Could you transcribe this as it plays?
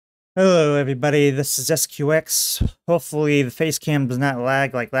Hello everybody, this is sQx. Hopefully the face cam does not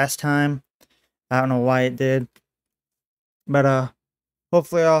lag like last time. I don't know why it did. But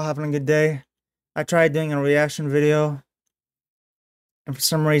hopefully y'all having a good day. I tried doing a reaction video, and for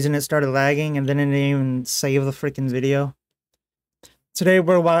some reason it started lagging and then it didn't even save the freaking video. Today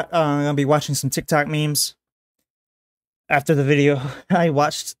we're gonna be watching some TikTok memes after the video I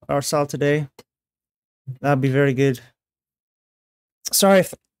watched or saw today. That'd be very good. Sorry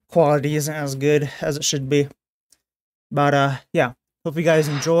if quality isn't as good as it should be, but yeah, hope you guys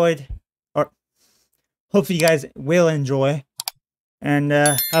enjoyed, or hope you guys will enjoy, and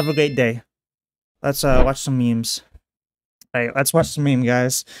have a great day. Let's watch some memes. Alright, let's watch some meme,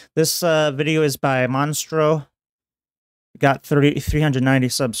 guys. This video is by Monstro. Got 390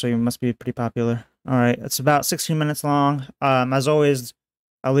 subs, so you must be pretty popular. Alright, it's about 16 minutes long. As always,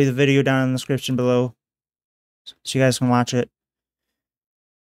 I'll leave the video down in the description below so you guys can watch it.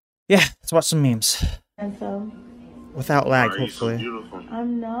 Yeah, let's watch some memes. Without lag, hopefully. So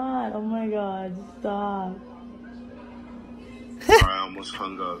I'm not. Oh my god, stop. I almost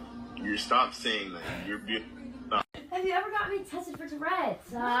hung up. You stop saying that. You're beautiful. Have you ever gotten me tested for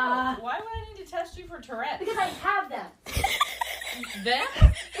Tourette's? No. Why would I need to test you for Tourette's? Because I have them. Them?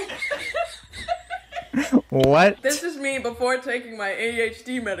 What? This is me before taking my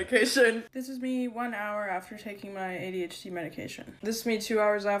ADHD medication. This is me 1 hour after taking my ADHD medication. This is me 2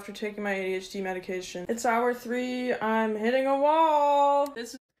 hours after taking my ADHD medication. It's hour 3. I'm hitting a wall.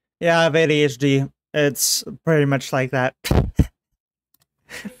 This is Yeah, I have ADHD. It's pretty much like that. 4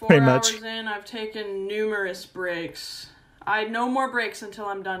 pretty hours much. in. I've taken numerous breaks. I no more breaks until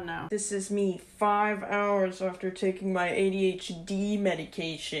I'm done now. This is me 5 hours after taking my ADHD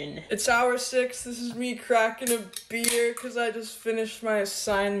medication. It's hour 6. This is me cracking a beer because I just finished my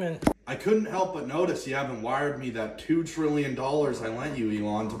assignment. I couldn't help but notice you haven't wired me that $2 trillion I lent you,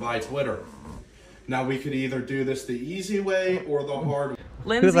 Elon, to buy Twitter. Now we could either do this the easy way or the hard way.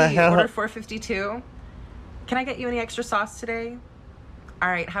 Lindsay, hell? order 452. Can I get you any extra sauce today? All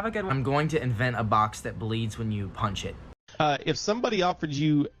right, have a good one. I'm going to invent a box that bleeds when you punch it. If somebody offered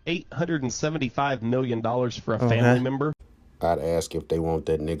you $875 million for a family member, I'd ask if they want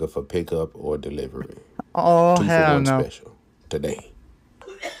that nigga for pickup or delivery. Oh, 2 for hell 1 no. special today.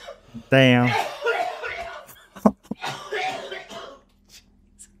 Damn.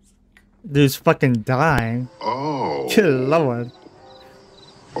 Dude's fucking dying. Oh. Good lord.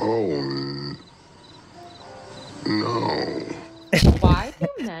 Oh. No. Why do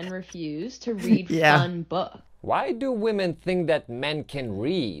men refuse to read fun books? Why do women think that men can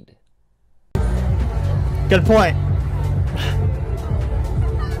read? Good point.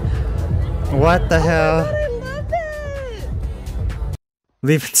 What the hell? I love it!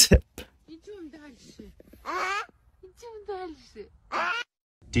 Leave a tip.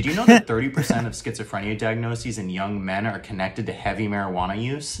 Did you know that 30% of schizophrenia diagnoses in young men are connected to heavy marijuana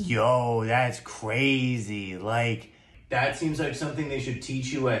use? Yo, that's crazy. Like, that seems like something they should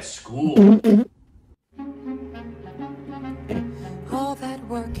teach you at school.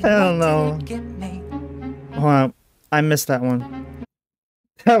 Hell no. Hold on. I missed that one.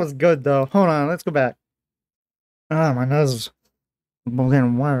 That was good though. Hold on, let's go back. Ah, my nose is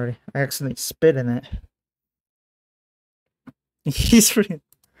getting watery. I accidentally spit in it. He's freaking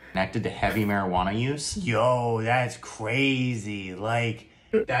Connected to heavy marijuana use? Yo, that's crazy. Like,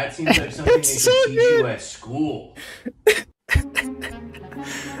 that seems like something they should teach you at school.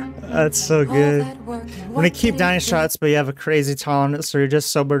 That's so good. When you keep dying shots, but you have a crazy tolerance, so you're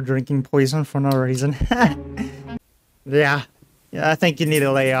just sober drinking poison for no reason. Yeah. Yeah, I think you need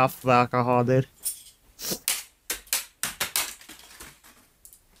to lay off the alcohol, dude.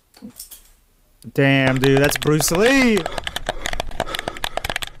 Damn, dude, that's Bruce Lee!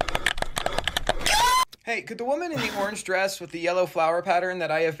 Hey, could the woman in the orange dress with the yellow flower pattern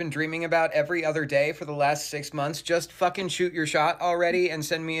that I have been dreaming about every other day for the last 6 months just fucking shoot your shot already and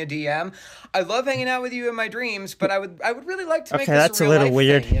send me a DM? I love hanging out with you in my dreams, but I would really like to make this that's a real a little life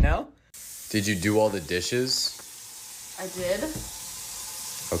weird. thing, you know? Did you do all the dishes? I did.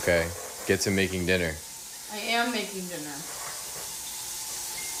 Okay, get to making dinner. I am making dinner.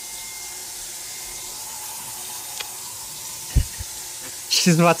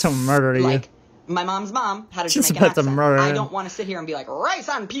 She's about to murder you. Like, my mom's mom had a She's Jamaican about to accent. murder I him. don't want to sit here and be like, rice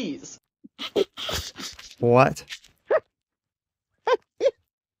and peas. What?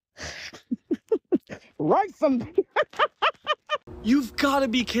 Rice and peas. You've got to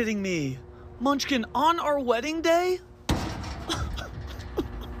be kidding me. Munchkin, on our wedding day?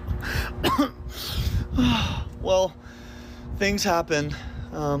 Well, things happen.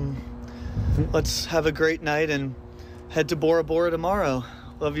 Let's have a great night and head to Bora Bora tomorrow.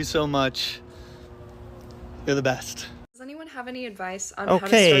 Love you so much. You're the best. Does anyone have any advice on how to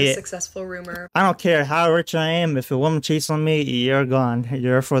start a successful rumor? I don't care how rich I am. If a woman cheats on me, you're gone.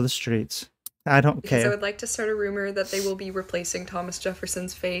 You're for the streets. I don't Because I care. would like to start a rumor that they will be replacing Thomas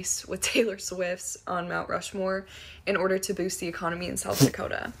Jefferson's face with Taylor Swift's on Mount Rushmore in order to boost the economy in South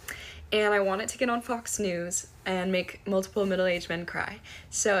Dakota. And I want it to get on Fox News and make multiple middle-aged men cry.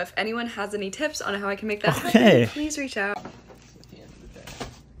 So if anyone has any tips on how I can make that happen, please reach out.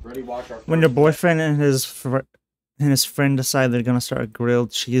 When your boyfriend and his friend decide they're gonna start a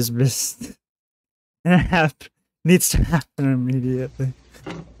grilled cheese business, and it needs to happen immediately.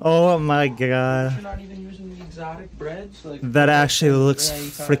 Oh my god. You're not even using the exotic breads? Like, That actually looks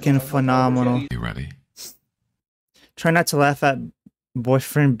freaking phenomenal. You ready? Try not to laugh at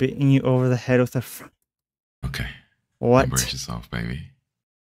boyfriend beating you over the head with a Okay. What? Brace yourself, baby.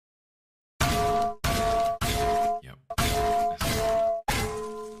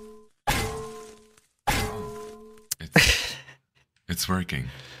 It's working.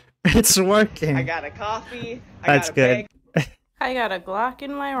 It's working. I got a coffee. That's good. I got a Glock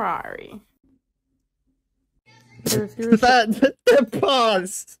in my Rari. That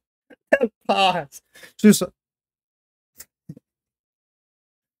pause. That pause.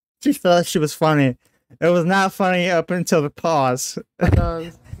 She thought she was funny. It was not funny up until the pause. At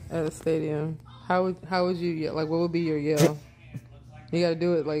a stadium, how would you yell? Like, what would be your yell? You gotta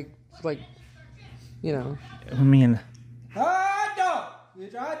do it like, you know. I mean, hot dog!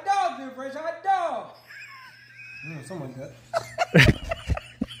 It's a hot dog, dude, fresh hot dog! Something like that.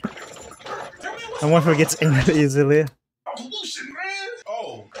 I wonder if it gets angry easily.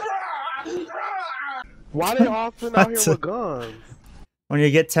 Oh. Why they often out here with guns? When you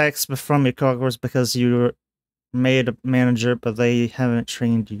get texts from your coworkers because you made a manager, but they haven't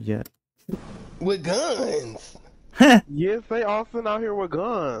trained you yet. With guns? Yes, they often out here with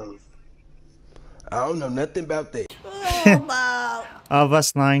guns. I don't know nothing about that. All of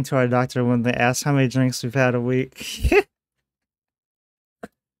us lying to our doctor when they ask how many drinks we've had a week.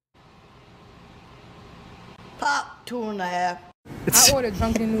 Pop 2.5. I ordered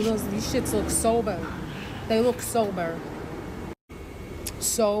drunken noodles. These shits look sober. They look sober.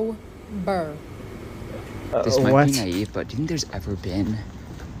 Sober. This might be naive, but do you think there's ever been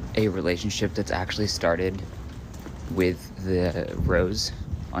a relationship that's actually started with the rose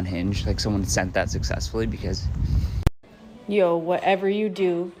on Hinge? Like someone sent that successfully? Because Yo, whatever you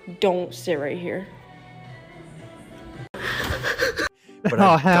do, don't sit right here. But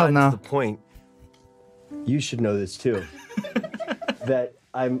Oh, I've hell gotten no. to the point. You should know this too. That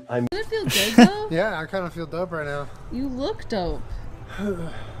I'm. Does it feel good though? Yeah, I kind of feel dope right now. You look dope.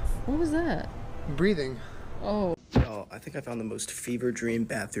 What was that? Breathing. Oh. Oh, I think I found the most fever dream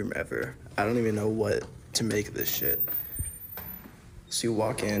bathroom ever. I don't even know what to make of this shit. So you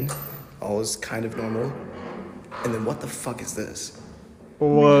walk in, all is kind of normal, and then what the fuck is this?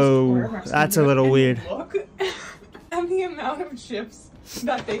 Whoa, that's a little weird. Look at the amount of chips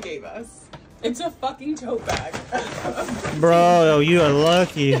that they gave us. It's a fucking tote bag. Bro, you are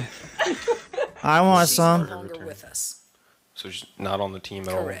lucky. I want some. with us. So she's not on the team at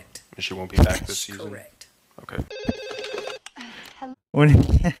all? Correct. And she won't be back this season? Correct. Okay.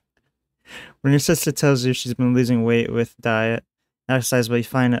 When your sister tells you she's been losing weight with diet, exercise, but you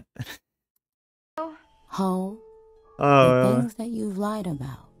find it. Ho. Oh. The things that you've lied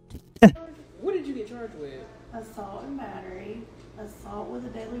about. What did you get charged with? Assault and battery, assault with a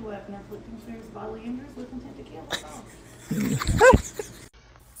deadly weapon, inflicting serious bodily injuries with intent to kill.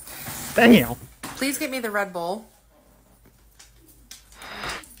 Damn. Please get me the Red Bull.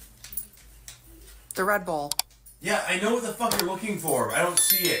 The Red Bull. Yeah, I know what the fuck you're looking for. I don't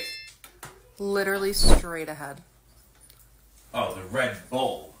see it. Literally straight ahead. Oh, the Red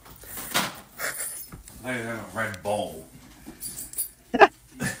Bull. I don't have a Red Bull. I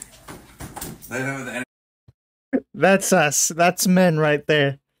don't have the That's us. That's men right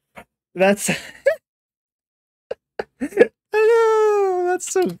there. That's. I know.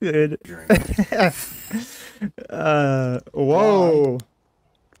 That's so good. Whoa.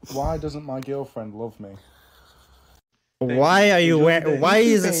 Why doesn't my girlfriend love me? Why are you wearing? Why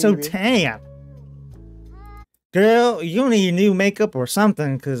is it so tan? Girl, you need new makeup or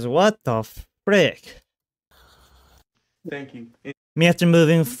something, cause what the frick? Thank you. Me after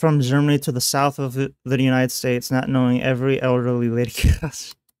moving from Germany to the south of the United States, not knowing every elderly lady.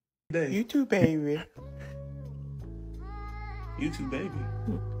 You too, baby. You too, baby.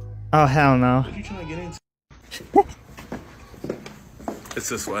 Oh hell no. What are you trying to get into? It's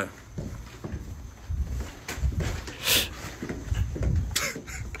this way.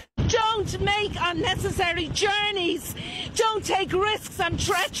 Don't Don't make unnecessary journeys. Don't take risks on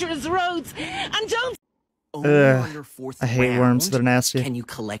treacherous roads. And don't... I hate worms. They're nasty. Can you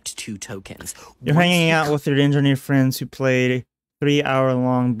collect 2 tokens? You're hanging out with your engineer friends who played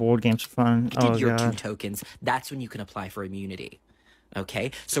 3-hour-long board games for fun. Oh, Your 2 God. tokens. That's when you can apply for immunity.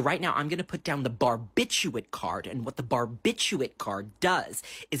 Okay, so right now I'm gonna put down the barbiturate card, and what the barbiturate card does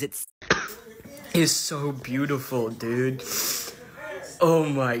is it's so beautiful, dude. Oh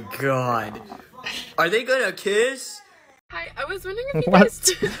my God, are they gonna kiss? Hi, I was wondering if you What? guys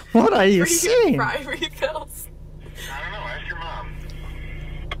do What are you saying? fry refills. I don't know. Ask your mom.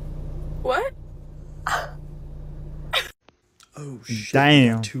 What? Oh shit! Damn. We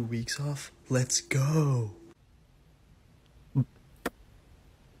got 2 weeks off. Let's go.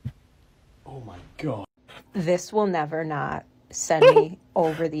 Oh my god. This will never not send me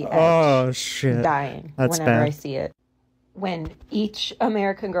over the edge. Oh, shit. Dying That's whenever bad. I see it. When each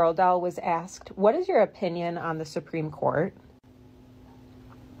American Girl doll was asked, what is your opinion on the Supreme Court?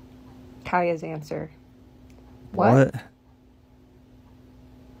 Kaya's answer. What?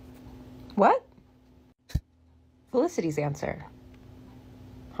 What? Felicity's answer.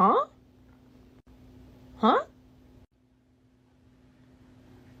 Huh? Huh?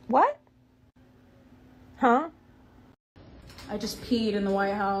 What? Huh? I just peed in the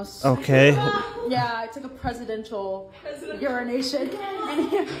White House. Okay. Yeah, I took a presidential urination.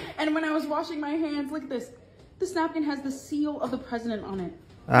 And when I was washing my hands, look at this. This napkin has the seal of the president on it.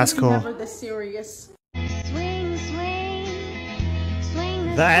 That's cool. Never this serious.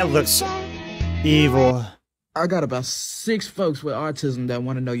 That looks evil. I got about 6 folks with autism that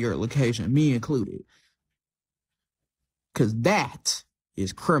want to know your location, me included. Cause that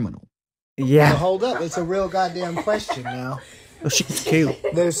is criminal. Yeah. Now, hold up. It's a real goddamn question now. Oh, she's cute.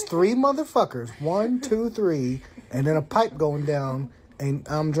 There's 3 motherfuckers. 1, 2, 3, and then a pipe going down, and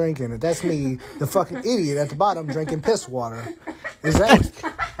I'm drinking it. That's me, the fucking idiot at the bottom, drinking piss water. Is that...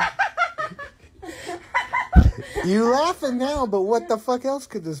 You laughing now, but what the fuck else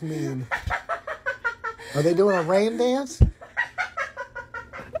could this mean? Are they doing a rain dance?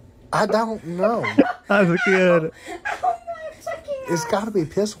 I don't know. That's good. It's got to be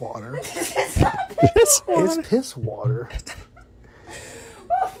piss water. Piss water. It's piss water.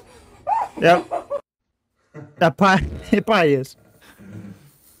 Yep. It probably is.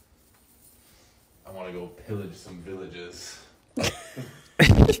 I want to go pillage some villages.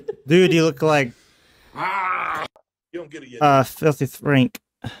 Dude, you look like You don't get it yet. Filthy Frank.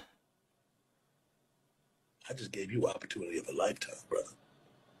 I just gave you opportunity of a lifetime, brother.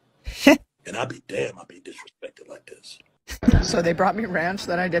 And I'll be damned I'll be disrespected like this. So they brought me ranch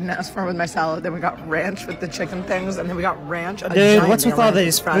that I didn't ask for with my salad. Then we got ranch with the chicken things, and then we got ranch. On a Dude, giant what's with mayo all ranch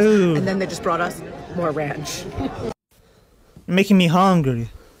this fries, food? And then they just brought us more ranch. You're making me hungry.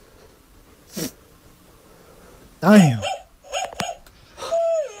 Damn.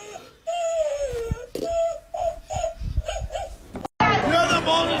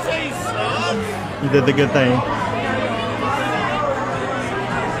 You did the good thing.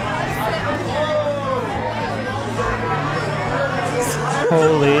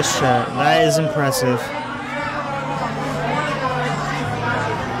 Holy shit, that is impressive.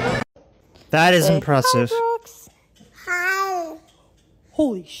 That is impressive. Hi.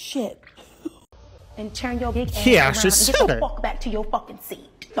 Holy shit. And turn your big ass Yeah, around she and said get the it. fuck back to your fucking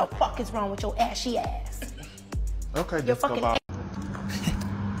seat. The fuck is wrong with your ashy ass? Okay, Your let's go fucking back.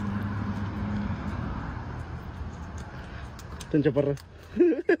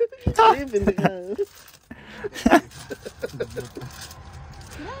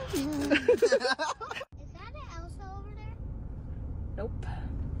 Nope.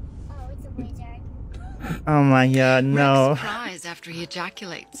 Oh, it's a wizard. Oh my god, no. Cries after he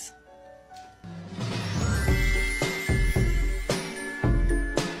ejaculates.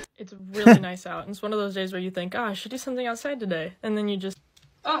 It's really nice out. And it's one of those days where you think, oh, I should do something outside today. And then you just,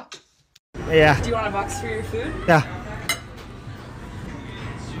 oh. Yeah. Do you want a box for your food? Yeah.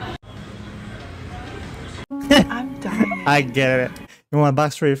 I'm dying. I get it. You want a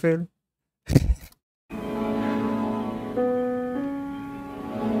box for your food?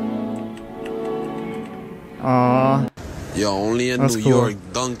 Aww. Yo, only in That's New cool. York,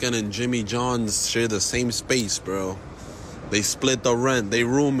 Duncan and Jimmy John's share the same space, bro. They split the rent. They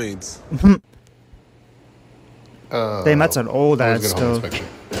roommates. Damn, that's an old ass stove.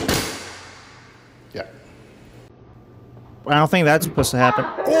 Yeah. I don't think that's supposed to happen.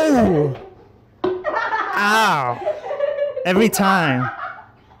 Oh! Ow! Every time.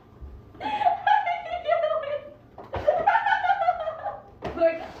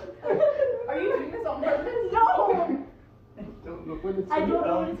 Like, are you doing this on purpose? No! I don't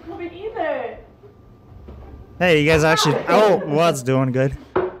know when it's coming either. Hey, you guys actually. Oh, what's doing good?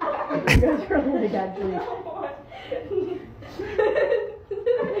 You guys really got drink.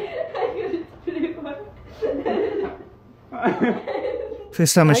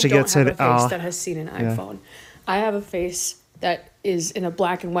 Please tell me she gets it. I don't have a face that has seen an iPhone. I have a face that is in a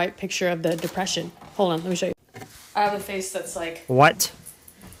black and white picture of the Depression. Hold on, let me show you. I have a face that's like What?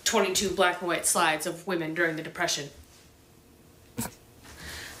 22 black and white slides of women during the Depression.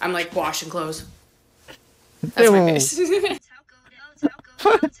 I'm like washing clothes. That's my face.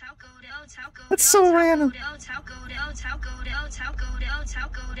 That's so random.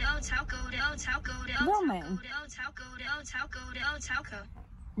 Roman.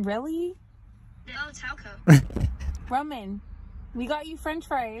 Really? Roman, we got you French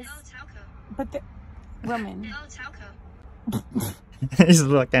fries. But the Roman. He's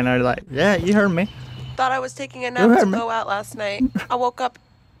looking at her like, yeah, you heard me. Thought I was taking a nap to go out last night. I woke up.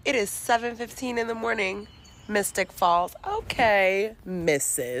 It is 7:15 in the morning. Mystic Falls. Okay,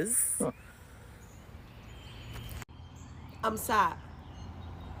 Mrs. I'm sad.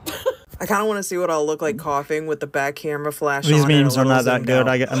 I kind of want to see what I'll look like coughing with the back camera flash These on and a memes are little not that zoomed good.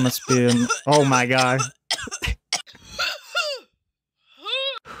 out. I must be in. Oh my god.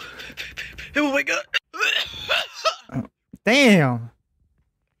 Oh my god. Damn.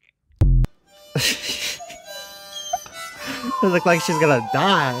 It looks like she's gonna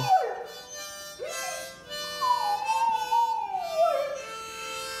die.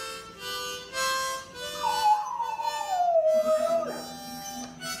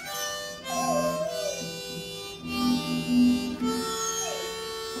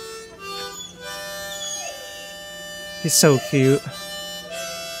 He's so cute.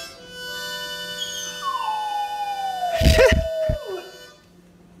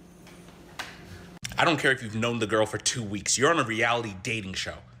 I don't care if you've known the girl for 2 weeks. You're on a reality dating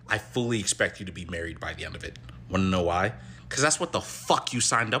show. I fully expect you to be married by the end of it. Wanna know why? Because that's what the fuck you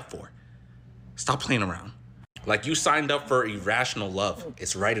signed up for. Stop playing around. Like you signed up for irrational love.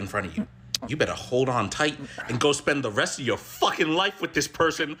 It's right in front of you. You better hold on tight and go spend the rest of your fucking life with this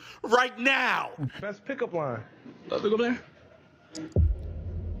person right now. Best pickup line. Let's go there.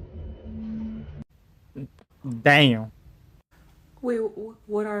 Damn. Wait,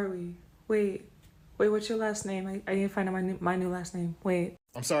 what are we? Wait, what's your last name? I need to find out my new last name. Wait.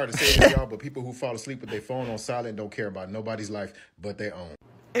 I'm sorry to say this, y'all, but people who fall asleep with their phone on silent don't care about nobody's life but their own.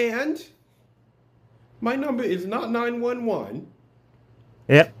 And my number is not 911.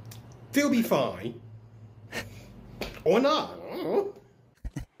 Yep. They'll be fine. Or not.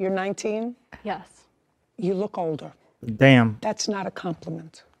 You're 19? Yes. You look older. Damn. That's not a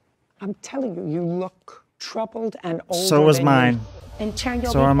compliment. I'm telling you, you look troubled and older. So was than mine. you. And turn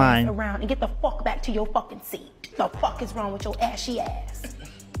your So are big ass mine. around and get the fuck back to your fucking seat. The fuck is wrong with your ashy ass?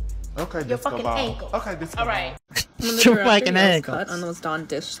 Okay, Your fucking ankle. Okay, this All right. When the Your director fucking yells ankles. cut on those Dawn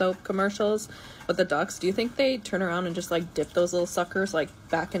dish soap commercials with the ducks, do you think they turn around and just like dip those little suckers like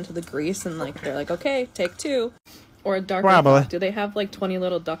back into the grease and like they're like, okay, take two? Or a darker Probably. thought, do they have like 20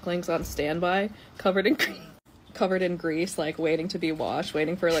 little ducklings on standby covered in grease, like waiting to be washed,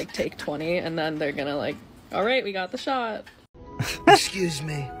 waiting for like take 20, and then they're gonna like, all right, we got the shot. Excuse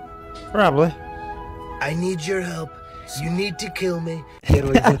me. Probably. I need your help. You need to kill me.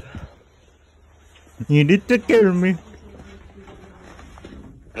 You need to kill me.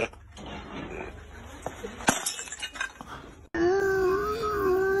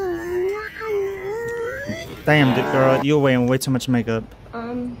 Damn, girl, you're wearing way too much makeup.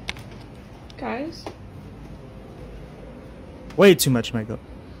 Guys, Way too much makeup.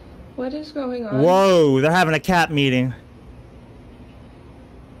 what is going on? Whoa, they're having a cat meeting.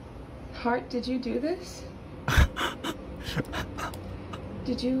 Heart, did you do this?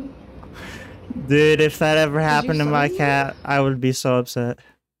 Did you? Dude, if that ever happened to my sign cat, I would be so upset.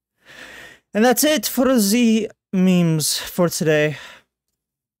 And that's it for the memes for today.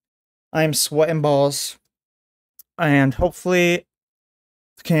 I'm sweating balls. And hopefully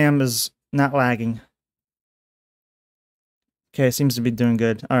the cam is not lagging. Okay, it seems to be doing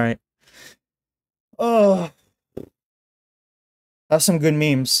good. Alright. Oh. That's some good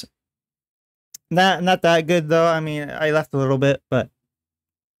memes. Not that good though. I mean, I left a little bit, but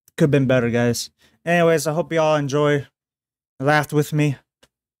could have been better, guys. Anyways, I hope you all enjoyed, laughed with me.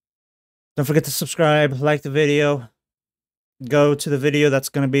 Don't forget to subscribe, like the video. Go to the video it's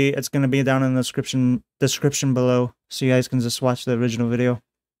gonna be down in the description below, so you guys can just watch the original video.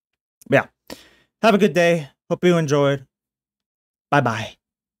 Yeah. Have a good day. Hope you enjoyed. Bye bye.